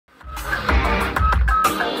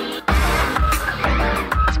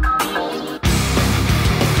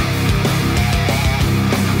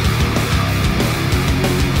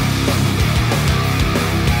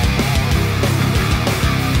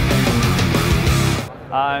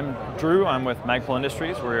I'm Drew. I'm with Magpul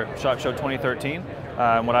Industries. We're at SHOT Show 2013.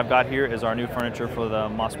 And what I've got here is our new furniture for the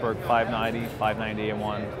Mossberg 590,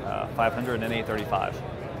 590A1, 500, and 835.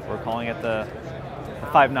 We're calling it the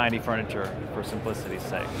 590 furniture for simplicity's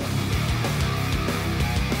sake.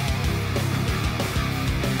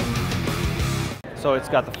 So it's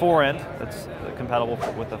got the fore end that's compatible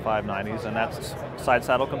with the 590s, and that's side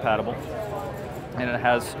saddle compatible. And it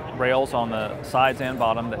has rails on the sides and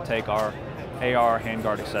bottom that take our AR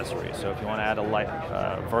handguard accessories. So if you want to add a light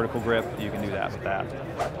vertical grip, you can do that with that.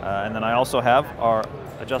 And then I also have our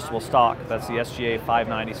adjustable stock. That's the SGA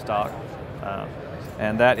 590 stock.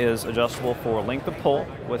 And that is adjustable for length of pull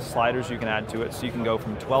with sliders you can add to it. So you can go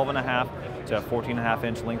from 12.5 to 14.5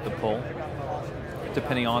 inch length of pull,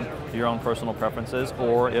 depending on your own personal preferences,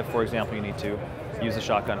 or if, for example, you need to use a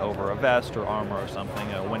shotgun over a vest or armor or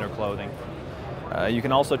something, winter clothing. You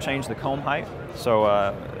can also change the comb height. So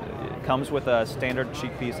it comes with a standard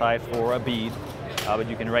cheek piece height for a bead, but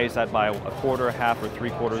you can raise that by 1/4, 1/2, or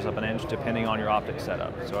 3/4 of an inch depending on your optic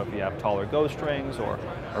setup. So if you have taller ghost rings or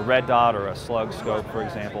a red dot or a slug scope, for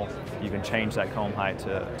example, you can change that comb height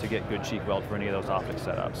to get good cheek weld for any of those optic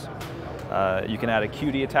setups. You can add a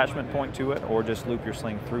QD attachment point to it or just loop your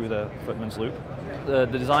sling through the footman's loop. The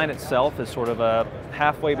design itself is sort of a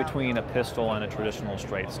halfway between a pistol and a traditional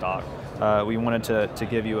straight stock. We wanted to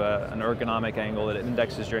give you an ergonomic angle that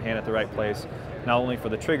indexes your hand at the right place, not only for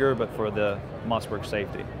the trigger but for the Mossberg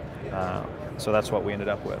safety. So that's what we ended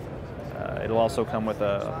up with. It'll also come with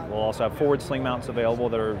we'll also have forward sling mounts available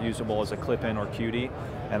that are usable as a clip-in or QD,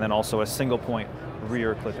 and then also a single point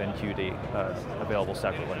rear clip-in QD available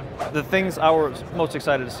separately. The things I was most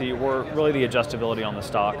excited to see were really the adjustability on the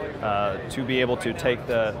stock, to be able to take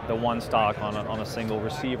the one stock on a single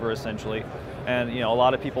receiver essentially. And a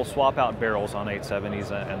lot of people swap out barrels on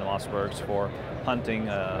 870s and the Mossbergs for hunting,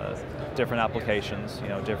 different applications,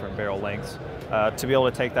 different barrel lengths. To be able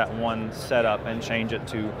to take that one setup and change it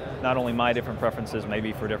to not only my different preferences,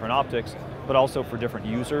 maybe for different optics, but also for different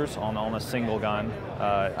users on a single gun,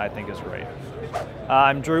 I think is great.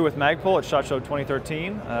 I'm Drew with Magpul at SHOT Show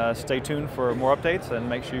 2013. Stay tuned for more updates and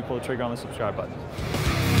make sure you pull the trigger on the subscribe button.